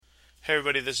Hey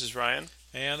everybody, this is Ryan,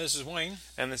 And this is Wayne.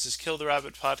 and this is Kill the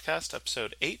Rabbit Podcast,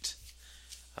 episode 8.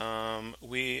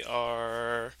 We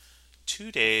are 2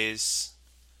 days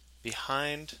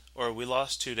behind, or we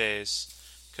lost 2 days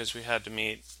because we had to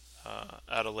meet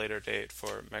at a later date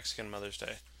for Mexican Mother's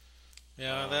Day.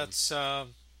 Yeah, Um, that's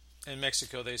in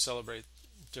Mexico. They celebrate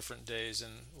different days,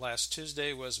 and last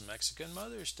Tuesday was Mexican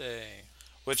Mother's Day.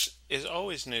 which is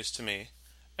always news to me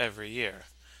every year.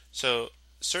 So,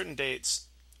 certain dates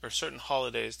or certain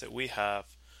holidays that we have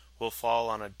will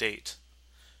fall on a date.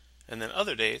 And then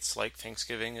other dates, like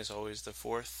Thanksgiving, is always the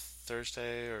fourth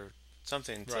Thursday or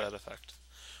something to Right. that effect.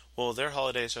 Well, their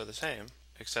holidays are the same,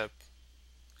 except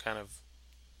kind of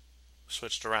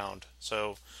switched around.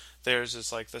 So theirs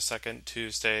is like the second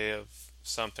Tuesday of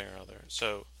something or other.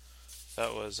 So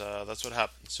that's what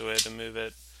happened. So we had to move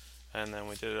it, and then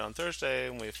we did it on Thursday,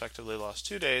 and we effectively lost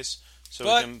 2 days. So we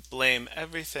But can blame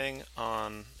everything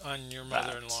on on your that.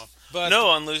 mother-in-law. But No,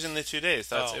 on losing the 2 days.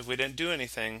 That's oh, if we didn't do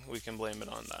anything, we can blame it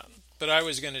on that. but I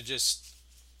was going to just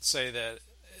say that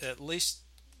at least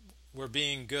we're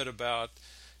being good about,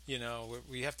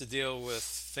 we have to deal with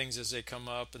things as they come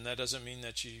up, and that doesn't mean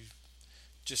that you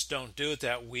just don't do it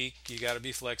that week. You got to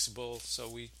be flexible. So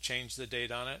we changed the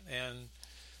date on it,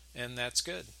 and that's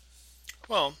good.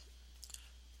 Well,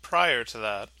 prior to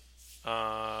that,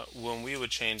 when we would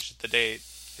change the date,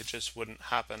 it just wouldn't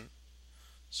happen.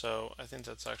 So I think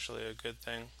that's actually a good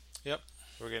thing. Yep.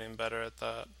 We're getting better at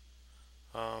that.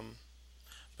 Um,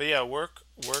 but yeah, work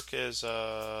is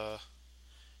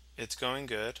it's going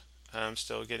good. I'm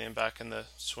still getting back in the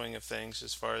swing of things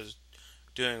as far as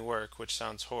doing work, which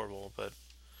sounds horrible, but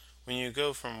when you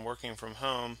go from working from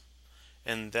home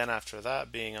and then after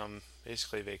that being on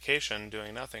basically vacation,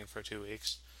 doing nothing for 2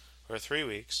 weeks or 3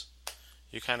 weeks,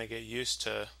 you kind of get used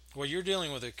to. Well, you're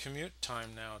dealing with a commute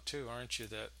time now too, aren't you?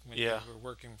 That when you Yeah, were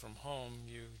working from home,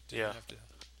 you didn't yeah. have to.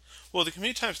 Well, the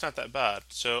commute time's not that bad.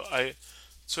 So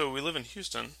we live in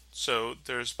Houston, so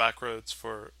there's back roads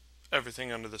for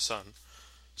everything under the sun.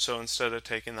 So instead of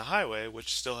taking the highway,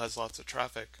 which still has lots of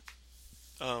traffic,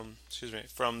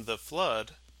 from the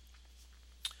flood,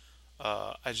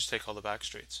 I just take all the back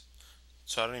streets.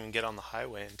 So I don't even get on the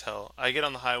highway until I get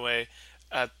on the highway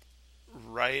at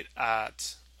right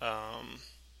at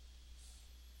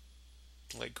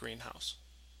like Greenhouse,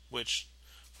 which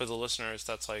for the listeners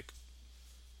that's like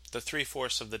the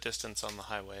three-fourths of the distance on the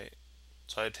highway.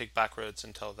 So I take back roads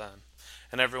until then,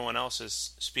 and everyone else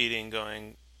is speeding,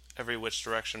 going every which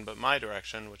direction but my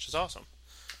direction, which is awesome.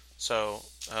 So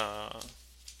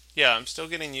yeah, I'm still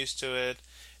getting used to it.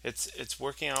 It's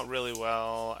working out really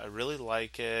well. I really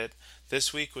like it.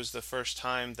 This week was the first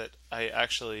time that I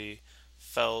actually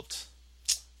felt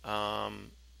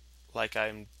um, like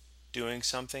I'm doing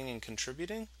something and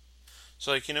contributing.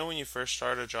 So like when you first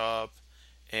start a job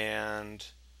and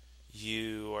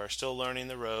you are still learning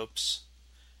the ropes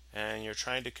and you're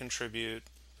trying to contribute,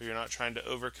 but you're not trying to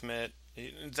overcommit.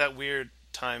 That weird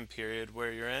time period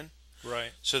where you're in.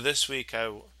 Right. So this week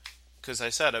because I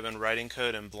said I've been writing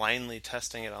code and blindly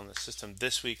testing it on the system.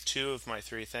 This week, 2 of my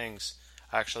 3 things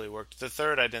actually worked. The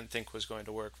third I didn't think was going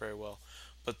to work very well,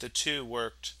 but the two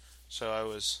worked, so I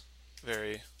was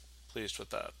very pleased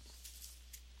with that.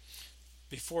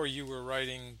 Before you were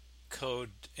writing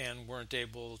code and weren't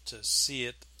able to see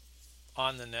it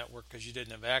on the network because you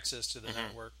didn't have access to the Hmm.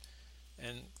 network,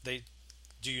 and they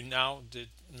do you now? Did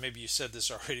maybe you said this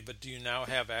already, but do you now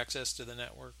have access to the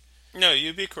network? No,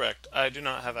 you'd be correct. I do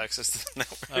not have access to the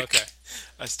network. Okay.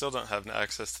 I still don't have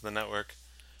access to the network.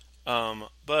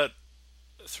 But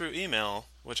through email,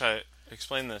 which I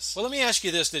explained this. Well, let me ask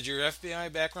you this: did your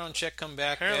FBI background check come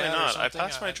back Apparently bad or not. I something?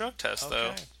 passed my drug test though,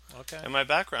 Okay. Okay. and my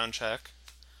background check.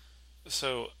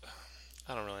 So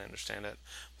I don't really understand it,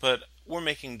 but we're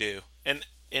making do, and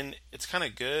it's kind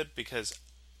of good because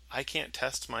I can't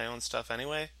test my own stuff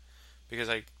anyway because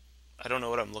I don't know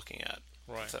what I'm looking at.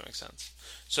 If Right. that makes sense.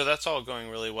 So that's all going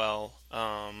really well.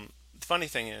 The funny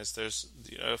thing is, there's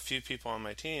a few people on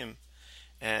my team,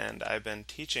 and I've been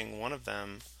teaching one of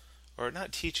them, or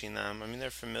not teaching them. I mean,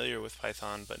 they're familiar with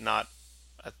Python, but not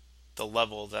at the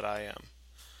level that I am.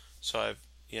 So I've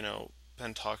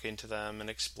been talking to them and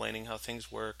explaining how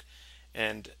things work,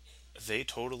 and they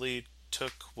totally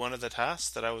took one of the tasks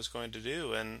that I was going to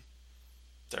do, and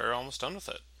they're almost done with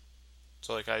it.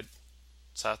 So like I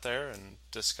sat there and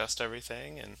discussed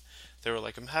everything, and they were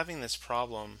like, I'm having this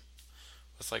problem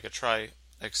with like a try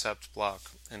except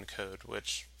block in code,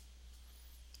 which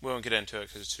we won't get into it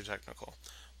because it's too technical,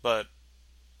 but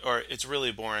or it's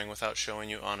really boring without showing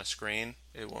you on a screen.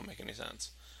 It won't make any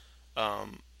sense.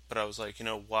 But I was like,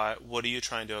 why? What are you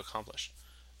trying to accomplish?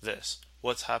 This.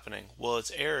 What's happening? Well,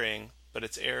 it's erroring but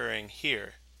it's airing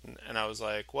here. And I was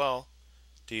like, well,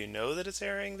 do you know that it's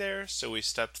airing there? So we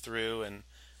stepped through and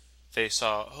they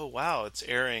saw, oh wow, it's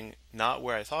airing not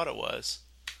where I thought it was.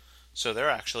 So they're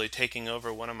actually taking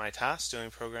over one of my tasks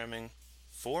doing programming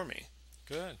for me.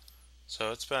 Good.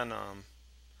 So it's been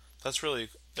that's really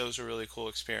that was a really cool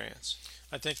experience.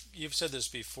 I think you've said this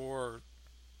before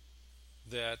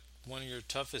that one of your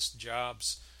toughest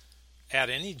jobs at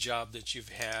any job that you've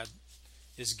had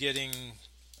is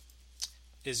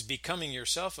becoming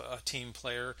yourself a team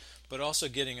player, but also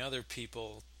getting other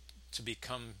people to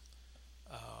become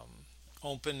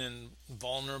open and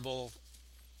vulnerable,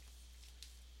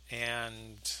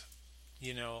 and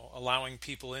allowing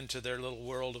people into their little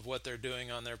world of what they're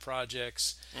doing on their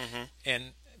projects, Hmm.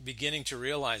 and beginning to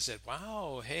realize that,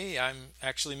 wow, hey, I'm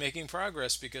actually making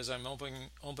progress because I'm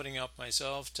opening up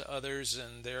myself to others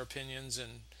and their opinions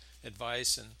and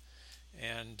advice,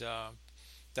 and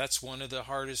that's one of the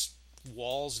hardest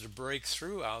walls to break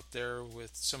through out there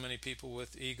with so many people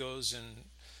with egos and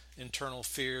internal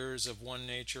fears of one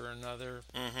nature or another.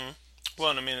 Hmm.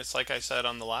 Well, and I mean, it's like I said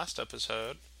on the last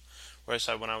episode, where I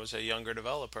said when I was a younger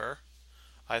developer,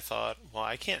 I thought, well,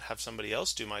 I can't have somebody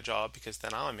else do my job because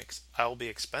then I'll be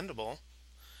expendable,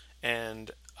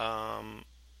 and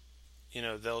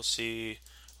they'll see,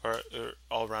 or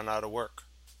I'll run out of work.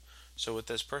 So with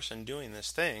this person doing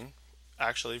this thing,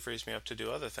 actually frees me up to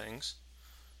do other things.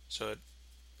 So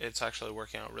it's actually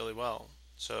working out really well.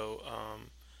 So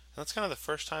that's kind of the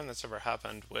first time that's ever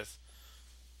happened with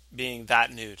being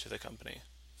that new to the company.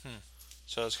 Hmm.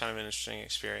 So it's kind of an interesting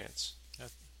experience.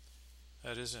 That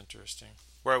that is interesting.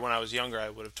 Where when I was younger, I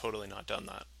would have totally not done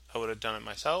that. I would have done it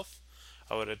myself.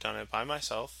 I would have done it by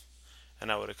myself,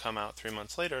 and I would have come out 3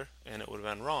 months later, and it would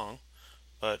have been wrong.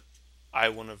 But I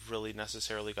wouldn't have really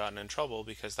necessarily gotten in trouble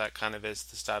because that kind of is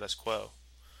the status quo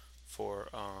for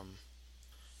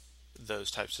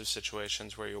those types of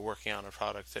situations where you're working on a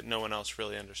product that no one else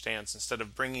really understands. Instead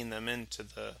of bringing them into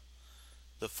the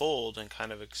fold and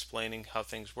kind of explaining how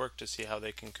things work to see how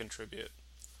they can contribute.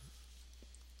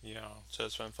 Yeah. So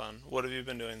it's been fun. What have you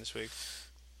been doing this week?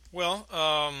 Well,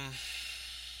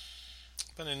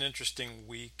 been an interesting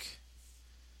week.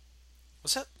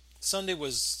 Was that Sunday?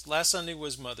 Was last Sunday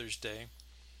was Mother's Day,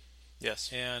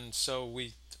 Yes. and so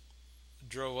we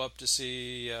drove up to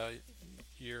see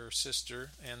your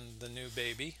sister and the new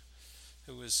baby,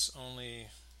 who was only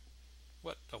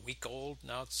a week old.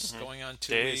 Now it's Hmm. going on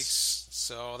 2 weeks. Days.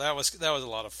 So that was a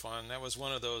lot of fun. That was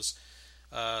one of those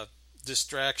uh,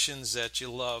 distractions that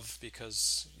you love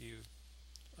because you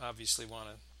obviously want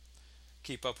to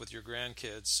keep up with your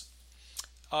grandkids.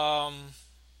 Um,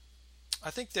 I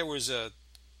think I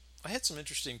had some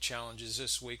interesting challenges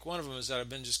this week. One of them is that I've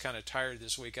been just kind of tired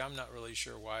this week. I'm not really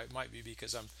sure why. It might be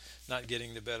because I'm not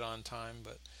getting to bed on time,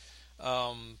 but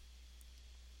I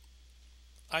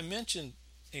mentioned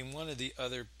in one of the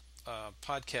other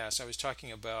podcasts, I was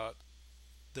talking about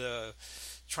the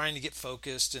trying to get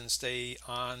focused and stay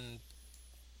on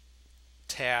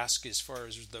task as far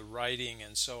as the writing,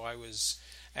 and so I was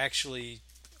actually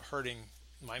hurting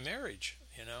my marriage,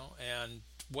 and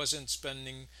wasn't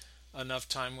spending enough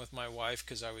time with my wife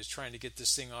because I was trying to get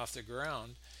this thing off the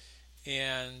ground.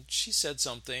 And she said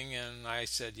something, and I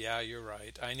said, "Yeah, you're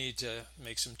right. I need to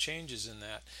make some changes in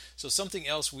that." So something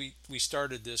else we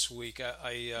started this week.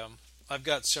 I've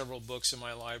got several books in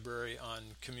my library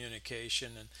on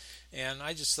communication, and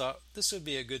I just thought this would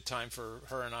be a good time for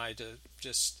her and I to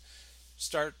just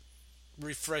start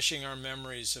refreshing our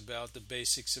memories about the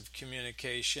basics of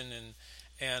communication,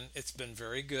 and it's been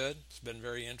very good. It's been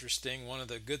very interesting. One of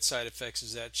the good side effects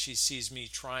is that she sees me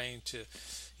trying to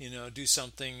do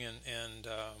something and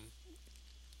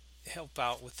help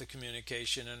out with the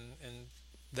communication, and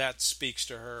that speaks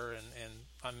to her, and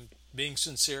I'm being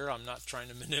sincere. I'm not trying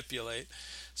to manipulate.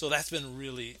 So that's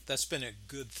been a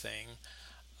good thing.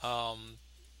 um,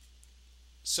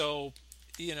 so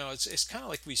it's kind of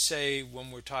like we say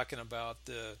when we're talking about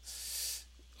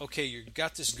okay, you've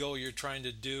got this goal you're trying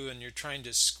to do, and you're trying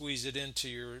to squeeze it into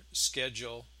your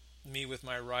schedule, me with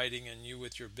my writing and you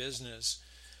with your business.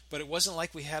 But it wasn't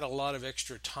like we had a lot of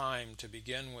extra time to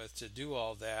begin with to do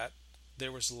all that.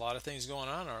 There was a lot of things going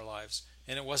on in our lives,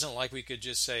 and it wasn't like we could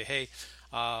just say, "Hey,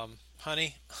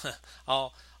 honey,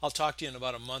 I'll talk to you in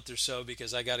about a month or so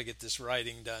because I got to get this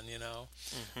writing done."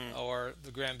 Hmm. Or the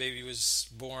grandbaby was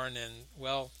born, and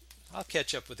well, I'll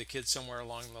catch up with the kid somewhere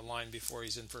along the line before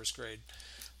he's in first grade.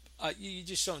 You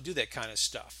just don't do that kind of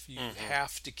stuff. You Hmm.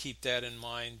 have to keep that in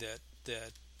mind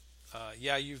that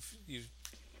yeah, you've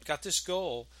got this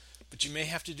goal, but you may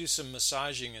have to do some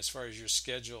massaging as far as your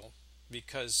schedule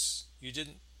because you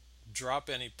didn't drop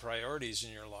any priorities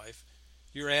in your life.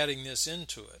 you're adding this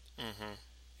into it. Hmm.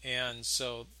 And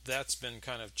so that's been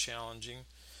kind of challenging.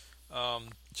 Um,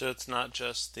 So it's not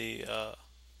just the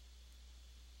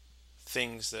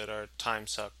things that are time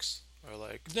sucks or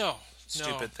like no, no,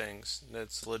 stupid things.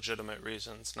 It's legitimate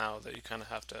reasons now that you kind of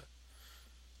have to,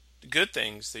 good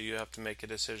things that you have to make a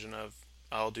decision of,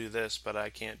 I'll do this, but I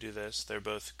can't do this. They're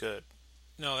both good.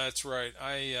 no, that's right.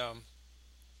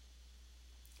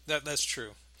 That's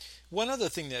true. One other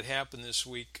thing that happened this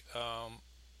week,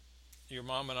 your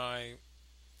mom and I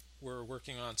were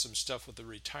working on some stuff with the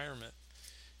retirement,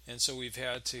 and so we've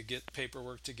had to get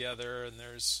paperwork together, and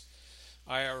there's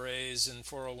IRAs and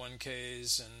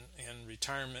 401ks and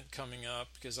retirement coming up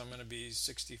because I'm going to be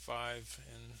 65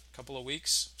 in a couple of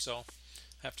weeks, so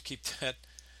I have to keep that.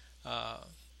 Uh,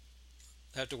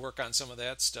 have to work on some of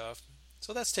that stuff.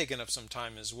 So that's taken up some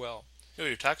time as well. Oh,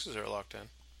 your taxes are locked in.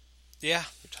 Yeah.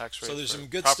 Your tax rate So there's for some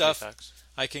good property stuff. tax.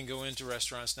 I can go into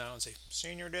restaurants now and say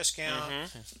senior discount,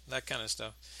 Mm-hmm. that kind of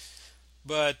stuff.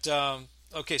 But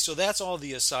okay, so that's all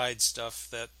the aside stuff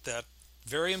that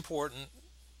very important.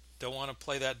 Don't want to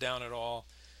play that down at all.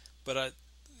 But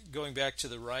going back to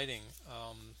the writing,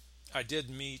 I did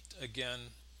meet again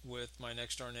with my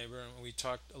next door neighbor, and we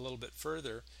talked a little bit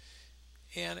further.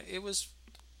 And it was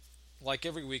like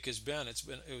every week has been.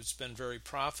 It's been very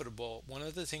profitable. One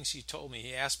of the things he told me,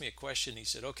 he asked me a question. He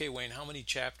said, "Okay, Wayne, how many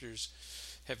chapters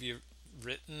have you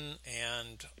written,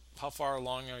 and how far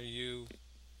along are you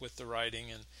with the writing?"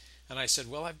 And I said,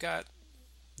 "Well, I've got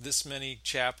this many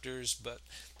chapters, but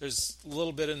there's a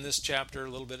little bit in this chapter, a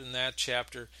little bit in that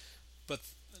chapter, but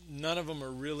none of them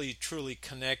are really truly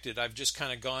connected. I've just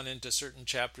kind of gone into certain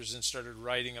chapters and started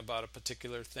writing about a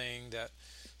particular thing that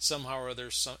somehow or other,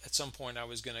 at some point, I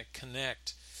was going to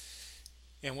connect."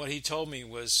 And what he told me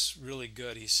was really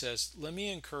good. He says, "Let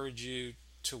me encourage you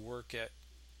to work at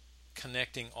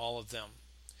connecting all of them.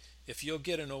 If you'll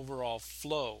get an overall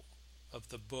flow of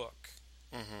the book,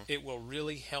 Mm-hmm. it will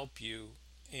really help you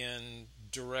in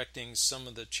directing some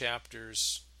of the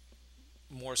chapters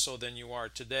more so than you are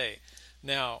today."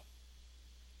 Now,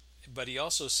 but he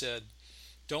also said,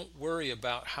 don't worry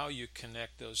about how you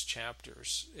connect those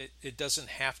chapters. It doesn't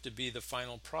have to be the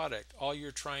final product. All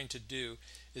you're trying to do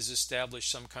is establish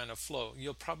some kind of flow.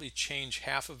 You'll probably change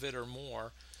half of it or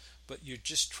more, but you're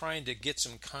just trying to get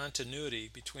some continuity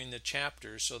between the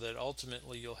chapters so that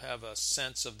ultimately you'll have a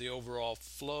sense of the overall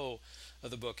flow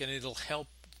of the book, and it'll help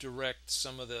direct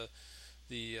some of the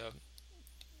the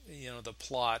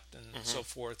plot and Mm-hmm. so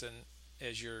forth, and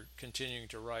as you're continuing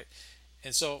to write.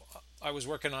 And so I was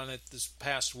working on it this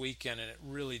past weekend, and it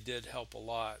really did help a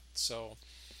lot. So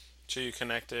So you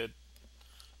connected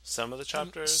some of the some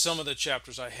chapters. of the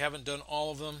chapters, I haven't done all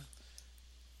of them.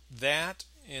 That,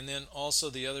 and then also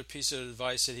the other piece of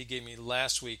advice that he gave me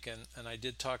last week, and I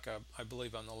did talk, I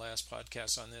believe, on the last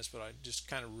podcast on this, but I just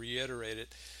kind of reiterate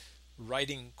it: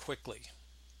 writing quickly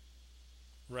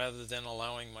rather than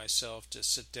allowing myself to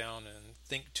sit down and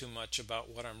think too much about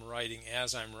what I'm writing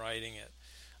as I'm writing it,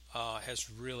 has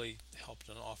really helped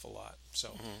an awful lot. So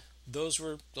Mm-hmm. those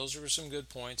were some good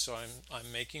points. So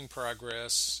I'm making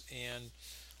progress, and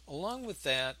along with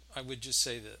that, I would just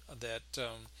say that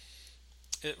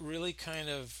it really kind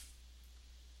of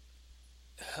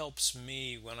helps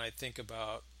me when I think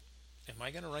about, am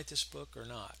I going to write this book or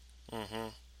not? Mm-hmm.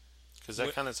 Because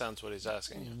that kind of sounds what he's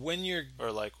asking you, When you're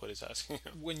or like what he's asking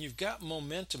you. when you've got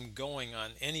momentum going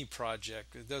on any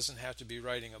project, it doesn't have to be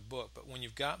writing a book, but when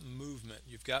you've got movement,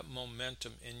 you've got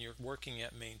momentum, and you're working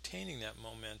at maintaining that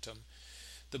momentum,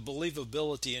 the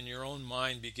believability in your own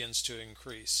mind begins to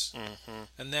increase. Mm-hmm.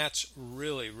 And that's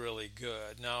really, really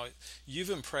good. Now,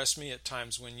 you've impressed me at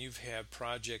times when you've had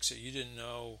projects that you didn't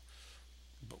know,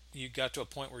 but you got to a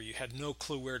point where you had no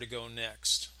clue where to go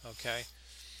next. Okay.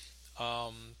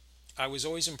 I was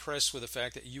always impressed with the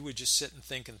fact that you would just sit and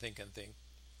think and think and think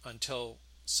until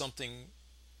something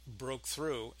broke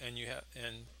through, and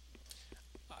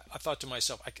I thought to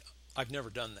myself, I've never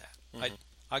done that.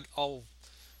 Mm-hmm. I'll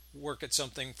work at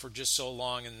something for just so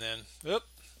long, and then, oop,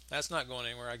 that's not going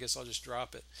anywhere. I guess I'll just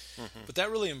drop it. Mm-hmm. But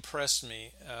that really impressed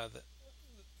me, that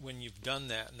when you've done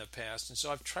that in the past, and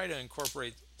so I've tried to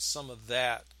incorporate some of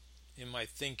that in my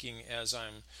thinking as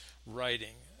I'm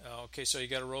writing. Okay, so you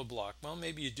got a roadblock. Well,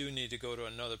 maybe you do need to go to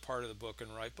another part of the book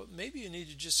and write, but maybe you need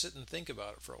to just sit and think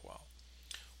about it for a while.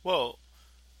 Well,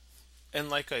 and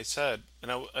like I said,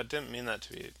 and I didn't mean that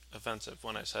to be offensive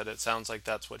when I said it sounds like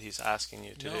that's what he's asking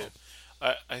you to do.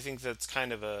 No. I think that's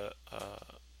kind of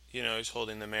he's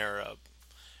holding the mirror up.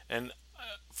 And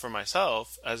for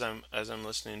myself, as I'm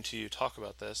listening to you talk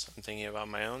about this, I'm thinking about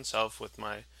my own self with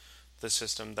the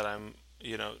system that I'm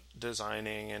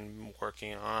designing and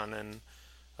working on, and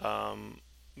Um,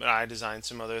 I designed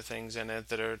some other things in it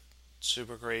that are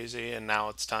super crazy, and now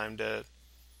it's time to,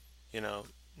 you know,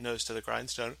 nose to the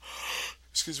grindstone.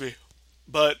 Excuse me.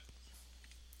 But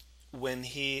when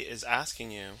he is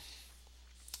asking you,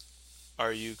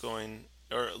 are you going,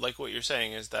 or like what you're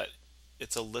saying is that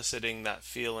it's eliciting that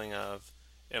feeling of,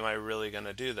 am I really going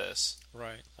to do this?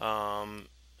 Right. Um,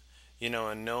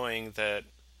 and knowing that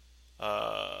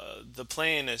the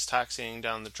plane is taxiing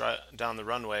down the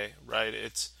runway, right?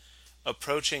 It's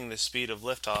approaching the speed of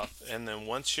liftoff, and then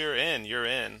once you're in, you're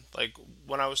in. Like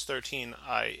when I was 13,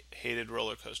 I hated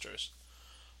roller coasters.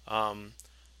 Um,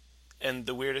 and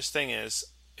the weirdest thing is,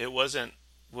 it wasn't.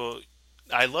 Well,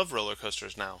 I love roller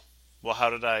coasters now. Well, how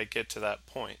did I get to that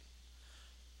point?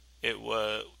 It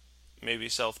was maybe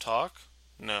self-talk.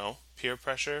 No. Peer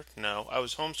pressure. No. I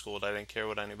was homeschooled. I didn't care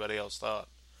what anybody else thought.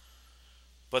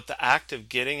 But the act of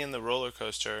getting in the roller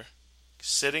coaster,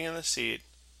 sitting in the seat,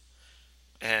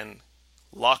 and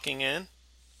locking in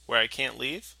where I can't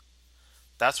leave,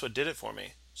 that's what did it for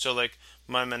me. So, like,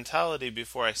 my mentality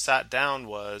before I sat down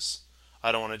was,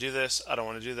 I don't want to do this, I don't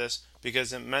want to do this,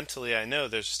 because mentally I know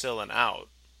there's still an out.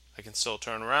 I can still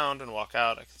turn around and walk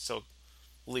out, I can still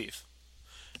leave.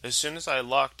 As soon as I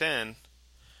locked in,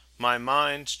 my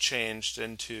mind changed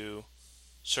into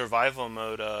survival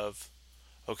mode of,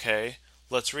 okay,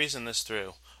 let's reason this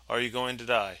through. Are you going to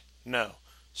die? No.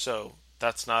 So,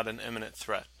 that's not an imminent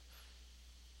threat.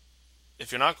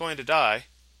 If you're not going to die,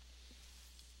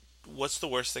 what's the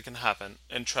worst that can happen?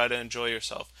 And try to enjoy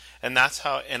yourself. And that's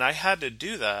how, and I had to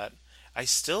do that. I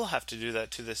still have to do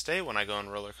that to this day when I go on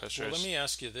roller Well, let coasters. me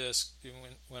ask you this.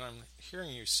 When I'm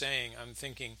hearing you saying, I'm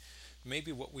thinking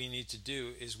maybe what we need to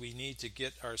do is we need to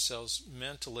get ourselves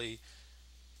mentally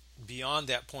beyond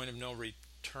that point of no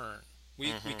return. We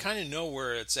Mm-hmm. kind of know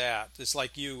where it's at. It's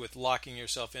like you with locking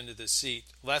yourself into the seat.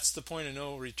 That's the point of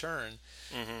no return.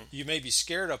 Mm-hmm. You may be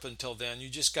scared up until then. You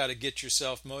just got to get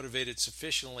yourself motivated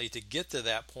sufficiently to get to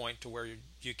that point to where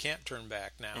you can't turn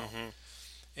back now. Mm-hmm.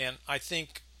 And I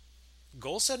think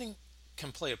goal setting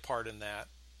can play a part in that.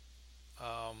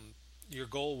 Your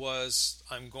goal was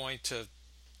I'm going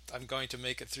to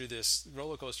make it through this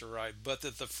roller coaster ride, but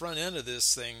at the front end of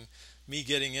this thing, me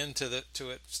getting into it,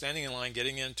 standing in line,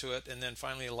 getting into it, and then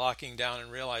finally locking down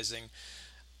and realizing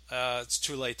it's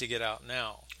too late to get out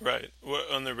now. Right.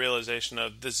 On the realization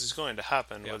of this is going to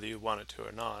happen Yep. whether you want it to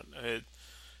or not.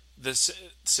 This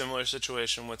similar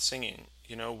situation with singing.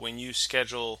 When you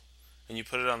schedule and you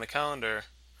put it on the calendar,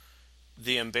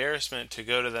 the embarrassment to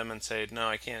go to them and say, no,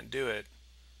 I can't do it,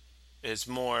 is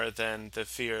more than the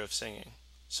fear of singing.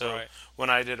 So Right. when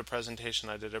I did a presentation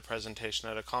at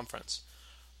a conference.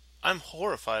 I'm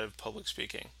horrified of public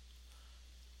speaking.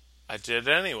 I did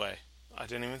it anyway. I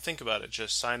didn't even think about it.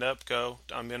 Just signed up, go,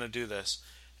 I'm going to do this.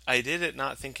 I did it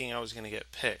not thinking I was going to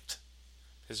get picked.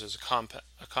 Because it was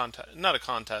a contest, not a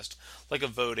contest, like a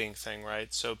voting thing,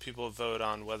 right? So people vote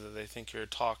on whether they think your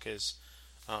talk is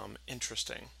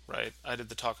interesting, right? I did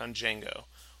the talk on Django.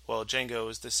 Well, Django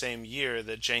was the same year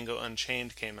that Django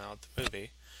Unchained came out, the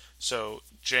movie. So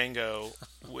Django,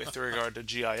 with regard to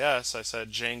GIS, I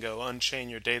said Django Unchain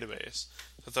your database.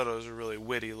 I thought it was a really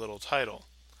witty little title.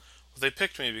 Well, they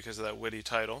picked me because of that witty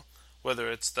title, whether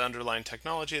it's the underlying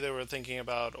technology they were thinking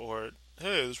about or,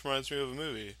 hey, this reminds me of a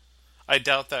movie. I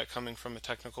doubt that coming from a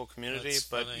technical community, That's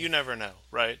but funny. you never know,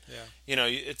 right? Yeah.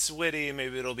 It's witty,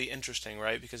 maybe it'll be interesting,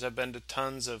 right? Because I've been to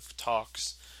tons of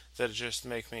talks that just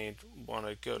make me want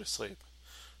to go to sleep.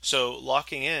 So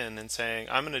locking in and saying,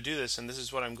 I'm going to do this and this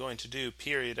is what I'm going to do,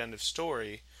 period, end of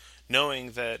story,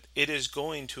 knowing that it is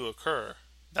going to occur,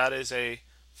 that is a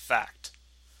fact.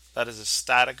 That is a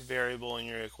static variable in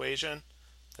your equation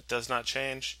that does not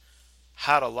change,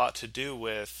 had a lot to do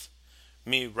with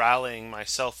me rallying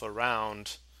myself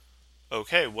around,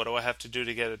 okay, what do I have to do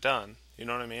to get it done? You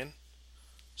know what I mean?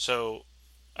 So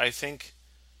I think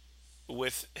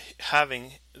with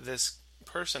having this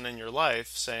person in your life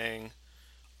saying,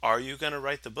 are you going to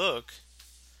write the book?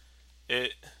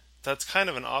 It That's kind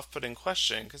of an off-putting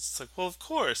question because it's like, well, of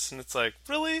course, and it's like,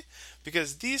 really?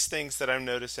 Because these things that I'm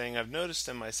noticing, I've noticed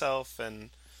in myself, and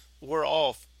we're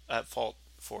all at fault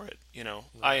for it. I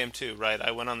Right. am too, right?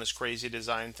 I went on this crazy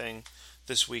design thing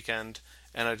this weekend,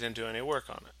 and I didn't do any work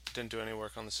on it. Didn't do any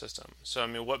work on the system. So I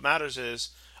mean, what matters is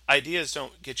ideas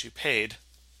don't get you paid.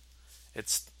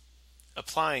 It's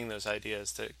applying those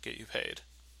ideas that get you paid.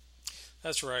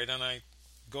 That's right. And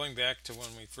going back to when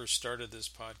we first started this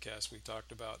podcast, we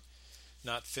talked about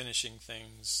not finishing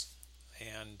things,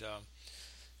 and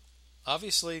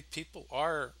obviously, people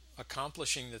are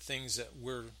accomplishing the things that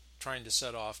we're trying to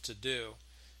set off to do.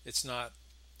 It's not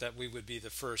that we would be the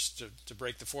first to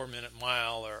break the 4 minute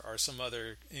mile, or some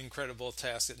other incredible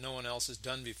task that no one else has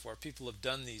done before. People have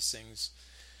done these things.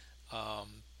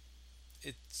 Um,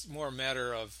 it's more a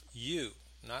matter of you,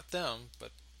 not them,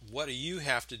 but what do you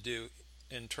have to do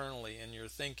internally in your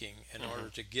thinking in Mm-hmm. order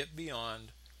to get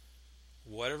beyond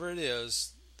whatever it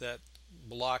is that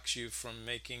blocks you from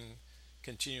making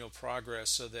continual progress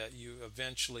so that you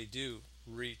eventually do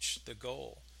reach the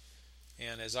goal.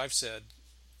 And as I've said,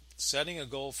 setting a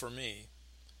goal for me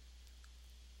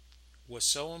was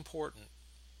so important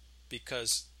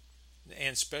because,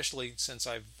 and especially since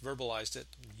I've verbalized it,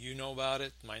 you know about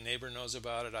it, my neighbor knows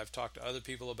about it, I've talked to other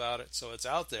people about it, so it's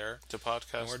out there, To and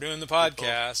podcast we're doing the people.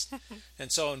 podcast.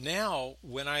 And so now,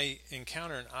 when I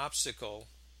encounter an obstacle,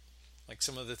 like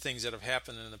some of the things that have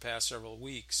happened in the past several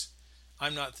weeks,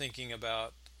 I'm not thinking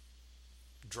about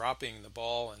dropping the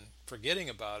ball and forgetting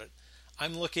about it.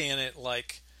 I'm looking at it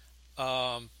like,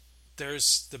 um,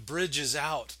 there's the bridge is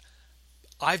out.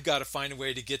 I've got to find a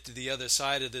way to get to the other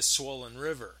side of this swollen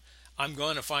river. I'm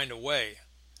going to find a way.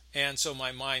 And so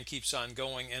my mind keeps on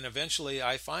going, and eventually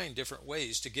I find different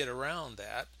ways to get around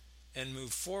that and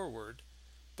move forward.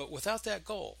 But without that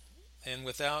goal and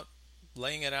without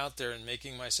laying it out there and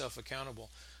making myself accountable,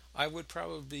 I would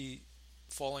probably be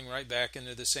falling right back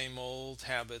into the same old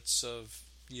habits of,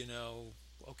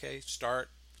 okay, start,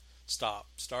 stop,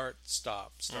 start,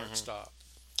 stop, start, Mm-hmm. stop.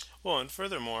 Well, and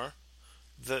furthermore,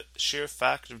 the sheer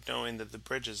fact of knowing that the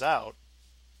bridge is out,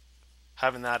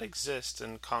 having that exist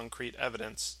in concrete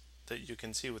evidence that you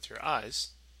can see with your eyes,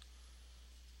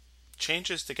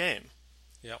 changes the game.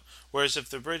 Yep. Whereas if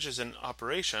the bridge is in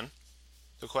operation,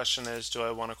 the question is, do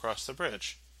I want to cross the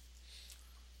bridge?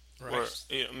 Or Right.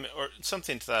 or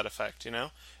something to that effect.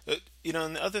 And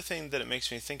the other thing that it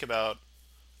makes me think about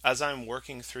as I'm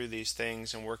working through these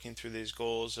things and working through these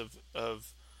goals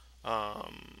of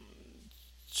um,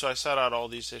 so I set out all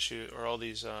these issues or all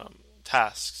these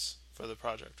tasks for the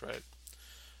project, right?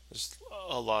 There's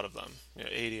a lot of them,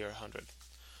 80 or 100.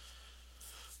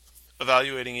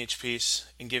 Evaluating each piece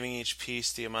and giving each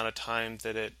piece the amount of time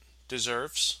that it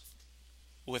deserves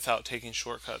without taking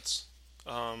shortcuts.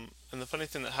 And the funny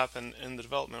thing that happened in the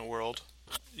development world,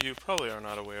 you probably are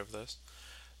not aware of this.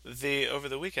 Over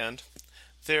the weekend,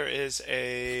 there is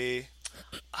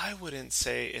I wouldn't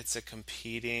say it's a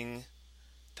competing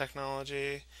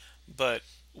technology, but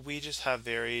we just have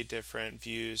very different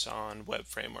views on web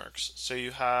frameworks. So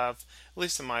you have, at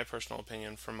least in my personal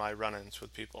opinion, from my run-ins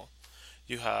with people,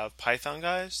 you have Python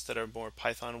guys that are more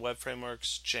Python web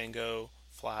frameworks, Django,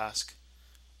 Flask,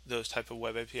 those type of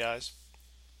web APIs.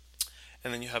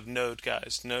 And then you have Node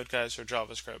guys. Node guys are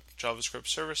JavaScript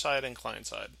server side and client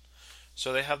side.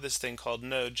 So they have this thing called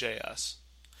Node.js,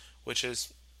 which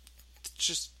is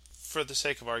just for the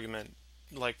sake of argument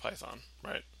like Python,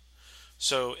 right?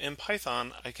 So in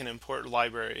Python, I can import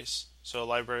libraries. So a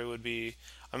library would be,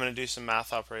 I'm going to do some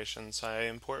math operations. I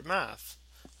import math.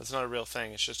 That's not a real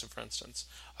thing. It's just a for instance.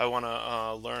 I want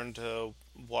to learn to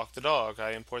walk the dog.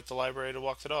 I import the library to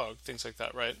walk the dog. Things like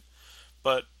that, right?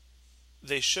 But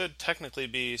they should technically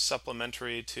be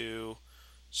supplementary to,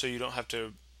 so you don't have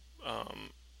to.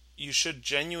 You should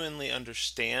genuinely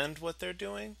understand what they're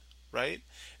doing, right?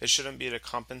 It shouldn't be to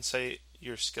compensate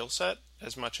your skill set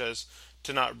as much as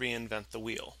to not reinvent the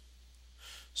wheel.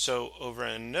 So over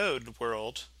in Node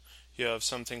world, you have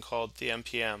something called the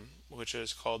npm, which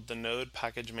is called the Node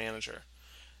Package Manager.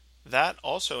 That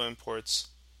also imports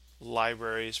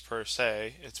libraries per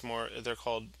se. It's more they're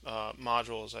called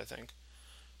modules, I think,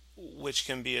 which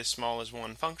can be as small as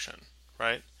one function,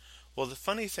 right? Well, the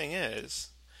funny thing is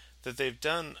that they've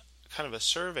done kind of a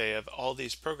survey of all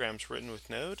these programs written with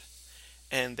Node,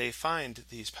 and they find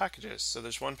these packages. So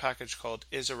there's one package called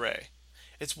isArray.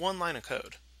 It's one line of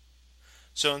code.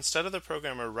 So instead of the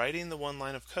programmer writing the one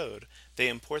line of code, they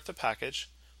import the package,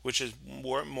 which is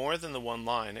more than the one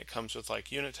line. It comes with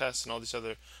like unit tests and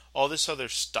all this other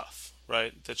stuff,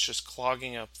 right? That's just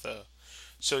clogging up the.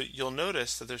 So you'll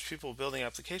notice that there's people building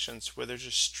applications where they're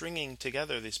just stringing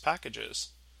together these packages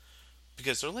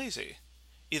because they're lazy.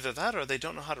 Either that or they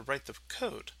don't know how to write the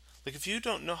code. Like if you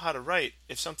don't know how to write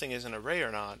if something is an array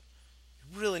or not,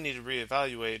 you really need to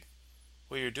reevaluate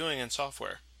what you're doing in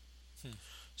software. Hmm.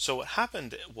 So what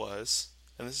happened was,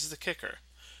 and this is the kicker,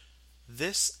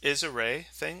 this is array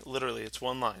thing, literally it's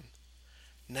one line.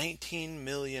 19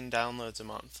 million downloads a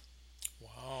month.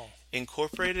 Wow.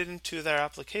 Incorporated into their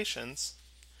applications.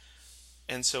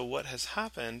 And so what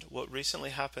recently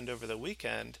happened over the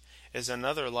weekend is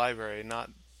another library, not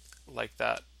like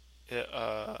that. It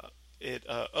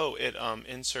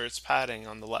inserts padding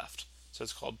on the left. So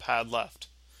it's called pad left.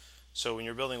 So when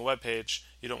you're building a web page,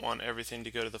 you don't want everything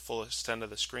to go to the full extent of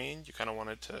the screen. You kind of want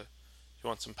it to, you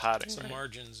want some padding, Some right?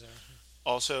 margins there.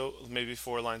 Also, maybe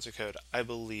 4 lines of code. I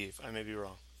believe, I may be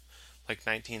wrong, like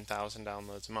 19,000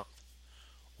 downloads a month.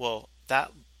 Well,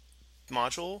 that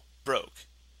module broke.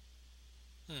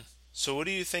 Hmm. So what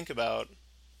do you think about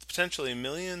potentially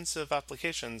millions of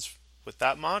applications with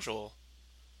that module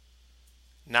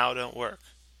now don't work?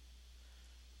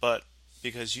 But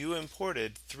because you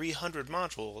imported 300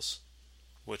 modules,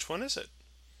 which one is it?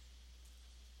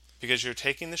 Because you're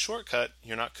taking the shortcut,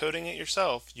 you're not coding it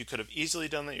yourself. You could have easily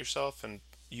done that yourself, and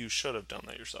you should have done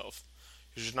that yourself.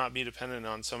 You should not be dependent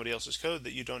on somebody else's code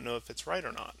that you don't know if it's right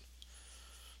or not.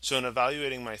 So in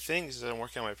evaluating my things as I'm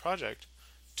working on my project,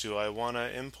 do I want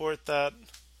to import that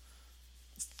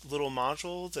little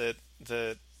module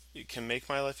that it can make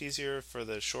my life easier for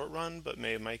the short run, but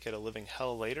might get a living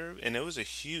hell later? And it was a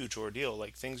huge ordeal.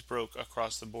 Like, things broke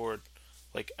across the board,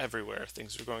 like everywhere.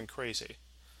 Things were going crazy.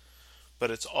 But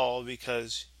it's all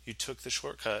because you took the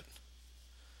shortcut,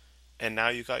 and now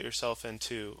you got yourself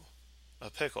into a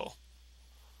pickle.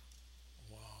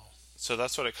 Wow. So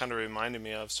that's what it kind of reminded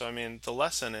me of. So I mean, the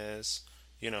lesson is,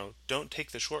 don't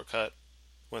take the shortcut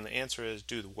when the answer is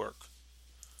do the work.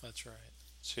 That's right.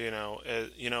 So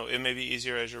it may be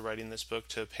easier as you're writing this book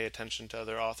to pay attention to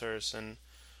other authors and,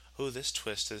 oh, this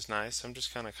twist is nice. I'm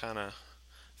just kind of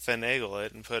finagle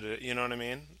it and put it. You know what I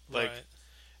mean? Like,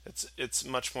 Right. it's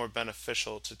much more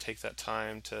beneficial to take that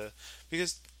time to,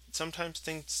 because sometimes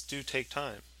things do take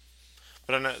time.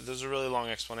 But I know there's a really long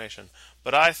explanation.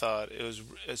 But I thought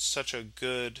it's such a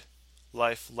good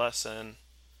life lesson,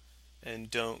 and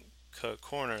don't cut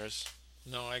corners.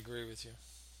 No, I agree with you.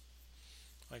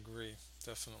 I agree,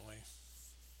 definitely.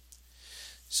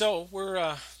 So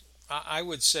we're, I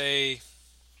would say,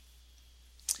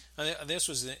 this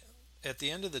was at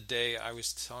the end of the day. I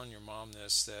was telling your mom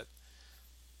this, that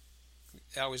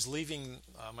I was leaving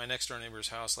my next door neighbor's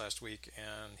house last week,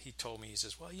 and he told me, he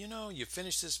says, "Well, you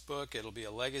finished this book. It'll be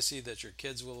a legacy that your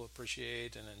kids will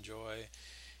appreciate and enjoy."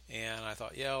 And I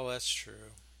thought, yeah, well, that's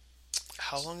true.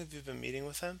 How long have you been meeting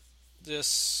with him?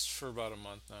 Just for about a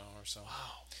month now or so.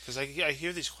 Wow. Because I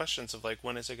hear these questions of like,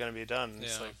 when is it going to be done? And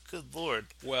it's Yeah. like, good lord.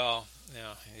 Well,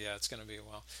 yeah, it's going to be a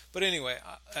while. But anyway,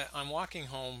 I'm walking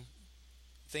home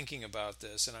thinking about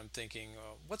this, and I'm thinking,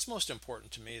 what's most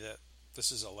important to me, that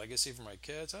this is a legacy for my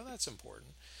kids? Oh, that's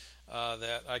important.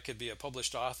 That I could be a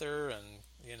published author, and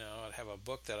I'd have a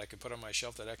book that I could put on my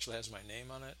shelf that actually has my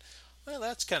name on it. Well,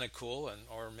 that's kind of cool, and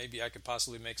or maybe I could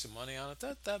possibly make some money on it.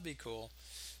 That'd be cool.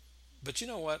 But you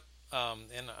know what?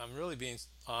 And I'm really being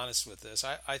honest with this.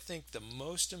 I think the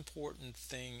most important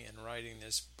thing in writing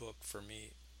this book for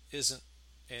me isn't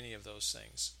any of those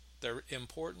things. They're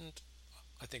important.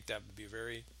 I think that would be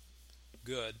very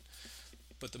good.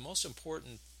 But the most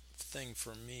important thing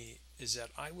for me is that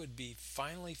I would be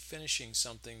finally finishing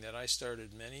something that I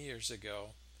started many years ago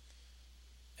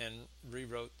and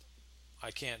rewrote, I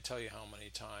can't tell you how many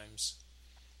times.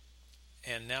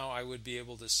 And now I would be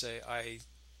able to say I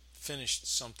finished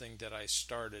something that I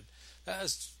started. That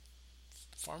is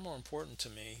far more important to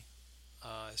me,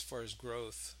 as far as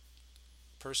growth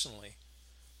personally,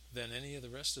 than any of the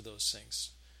rest of those things.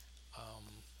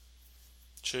 Um,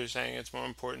 So you're saying it's more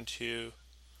important to you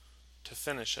to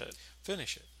finish it.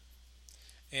 Finish it.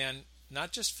 And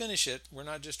not just finish it. We're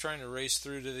not just trying to race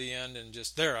through to the end and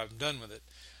just, there, I'm done with it.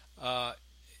 Uh,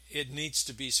 it needs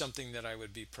to be something that I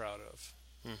would be proud of.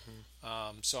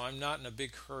 Mm-hmm. So I'm not in a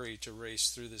big hurry to race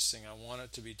through this thing. I want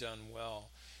it to be done well.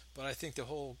 But I think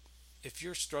if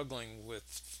you're struggling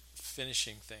with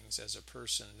finishing things as a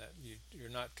person, that you're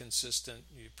not consistent,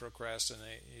 you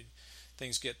procrastinate,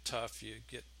 things get tough, you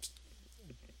get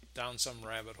down some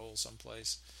rabbit hole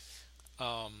someplace.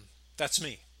 That's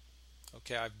me.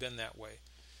 Okay, I've been that way.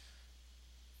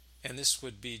 And this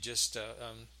would be just a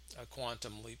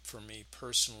quantum leap for me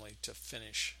personally to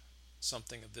finish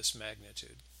something of this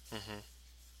magnitude. Mm-hmm.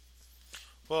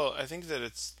 Well, I think that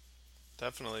it's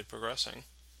definitely progressing.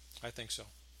 I think so.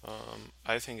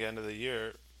 I think end of the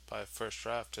year by first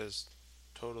draft is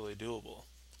totally doable.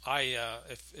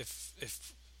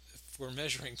 If we're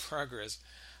measuring progress,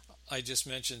 I just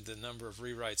mentioned the number of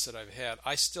rewrites that I've had.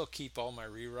 I still keep all my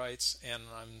rewrites, and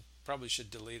I'm probably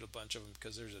should delete a bunch of them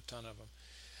because there's a ton of them.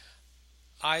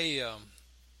 I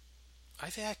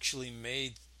I've actually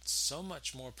made so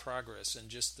much more progress in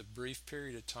just the brief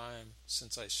period of time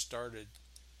since I started.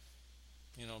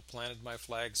 Planted my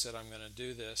flag, said I'm going to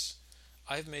do this.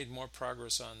 I've made more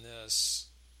progress on this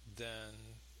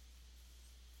than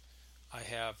I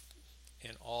have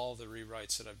in all the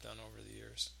rewrites that I've done over the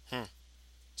years. Hmm.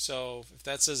 So if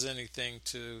that says anything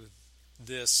to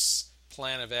this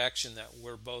plan of action that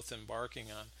we're both embarking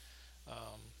on.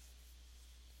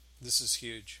 This is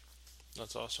huge.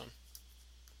 That's awesome.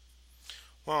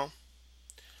 Well,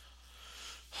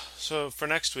 so for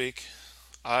next week,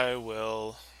 I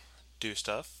will do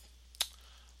stuff.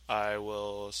 I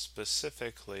will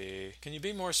specifically. Can you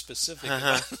be more specific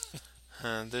about?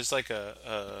 There's like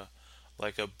a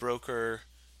broker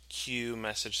queue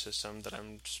message system that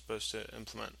I'm supposed to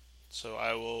implement. So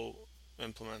I will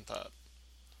implement that.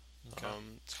 Okay.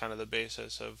 It's kind of the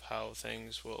basis of how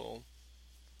things will,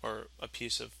 or a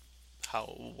piece of how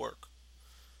it will work.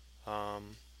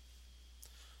 Um,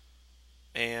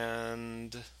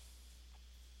 and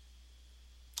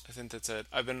I think that's it.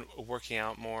 I've been working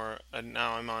out more. And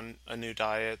now I'm on a new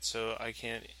diet, so I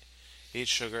can't eat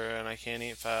sugar and I can't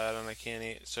eat fat and I can't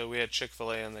eat. So we had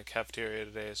Chick-fil-A in the cafeteria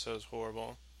today, so it was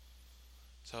horrible.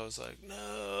 So I was like,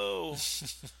 no.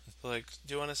 Like,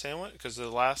 do you want a sandwich? Because the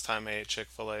last time I ate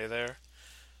Chick-fil-A there,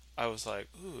 I was like,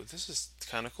 ooh, this is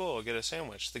kind of cool. I'll get a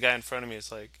sandwich. The guy in front of me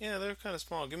is like, yeah, they're kind of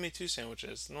small. Give me 2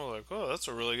 sandwiches. And I was like, oh, that's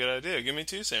a really good idea. Give me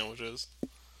 2 sandwiches.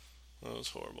 That was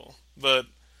horrible. But,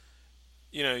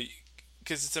 you know,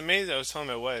 because it's amazing. I was telling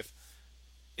my wife,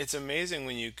 it's amazing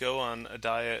when you go on a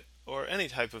diet or any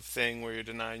type of thing where you're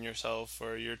denying yourself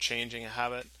or you're changing a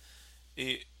habit,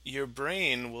 your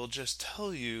brain will just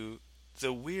tell you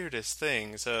the weirdest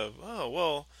things of, oh,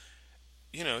 well,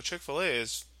 Chick-fil-A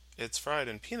it's fried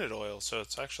in peanut oil, so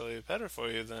it's actually better for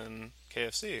you than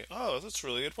KFC. Oh, that's a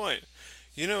really good point.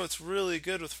 It's really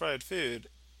good with fried food.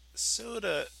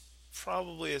 Soda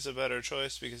probably is a better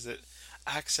choice because it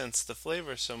accents the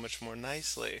flavor so much more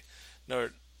nicely. No,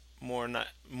 more not.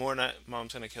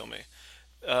 Mom's gonna kill me.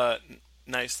 Uh,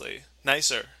 nicely,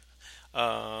 nicer.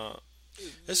 Uh,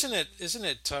 Isn't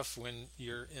it tough when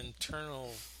your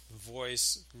internal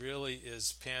voice really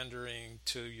is pandering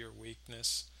to your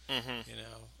weakness? mhm,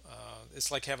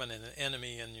 It's like having an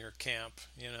enemy in your camp.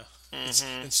 It's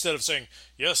mhm. instead of saying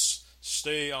yes,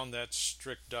 stay on that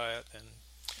strict diet, and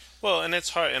Well, and it's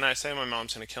hard. And I say my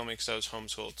mom's gonna kill me because I was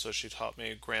homeschooled, so she taught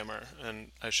me grammar,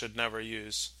 and I should never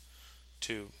use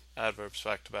two adverbs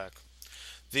back to back.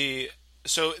 The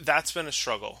So that's been a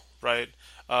struggle, right?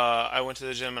 I went to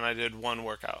the gym and I did one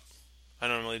workout. I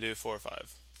normally do 4 or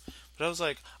 5, but I was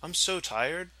like, I'm so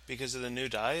tired because of the new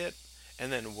diet,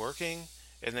 and then working,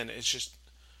 and then it's just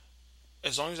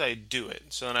as long as I do it.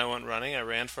 So then I went running. I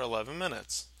ran for 11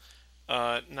 minutes,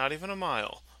 not even a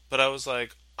mile. But I was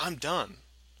like, I'm done,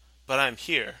 but I'm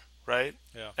here, right?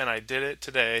 yeah, And I did it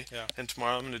today, yeah, and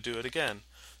tomorrow I'm going to do it again.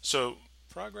 So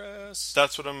progress.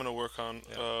 that's what I'm going to work on: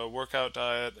 Yeah. workout,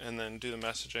 diet, and then do the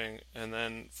messaging. And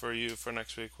then for you for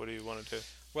next week, what do you want to do?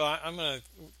 Well, I'm going to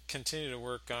continue to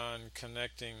work on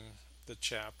connecting the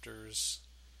chapters.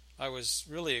 I was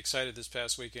really excited this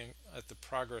past weekend at the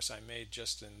progress I made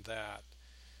just in that.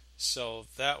 So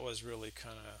that was really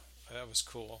that was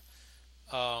cool.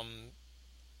 Um,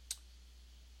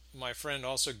 my friend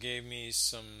also gave me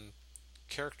some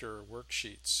character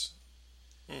worksheets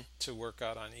Hmm. to work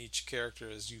out on each character.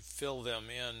 As you fill them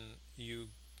in, you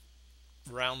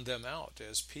round them out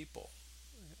as people.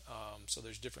 So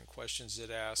there's different questions it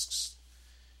asks,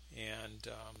 and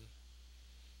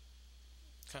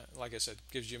kind of, like I said,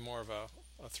 gives you more of a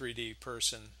 3D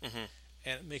person, Hmm.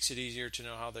 and it makes it easier to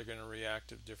know how they're going to react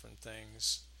to different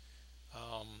things.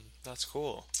 That's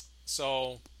cool.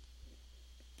 So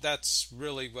that's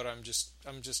really what I'm just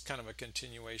kind of a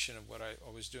continuation of what I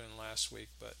was doing last week,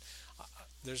 but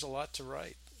there's a lot to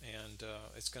write, and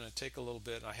it's going to take a little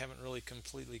bit. I haven't really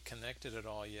completely connected it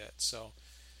all yet, so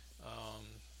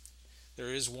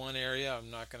there is one area,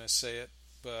 I'm not going to say it,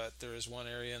 but there is one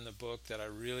area in the book that I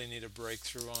really need a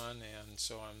breakthrough on, and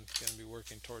so I'm going to be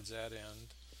working towards that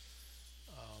end.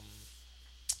 Um,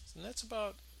 and that's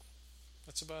about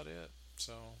it.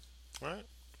 So All right.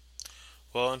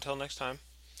 Well, until next time.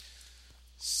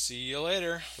 see you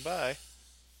later. Goodbye.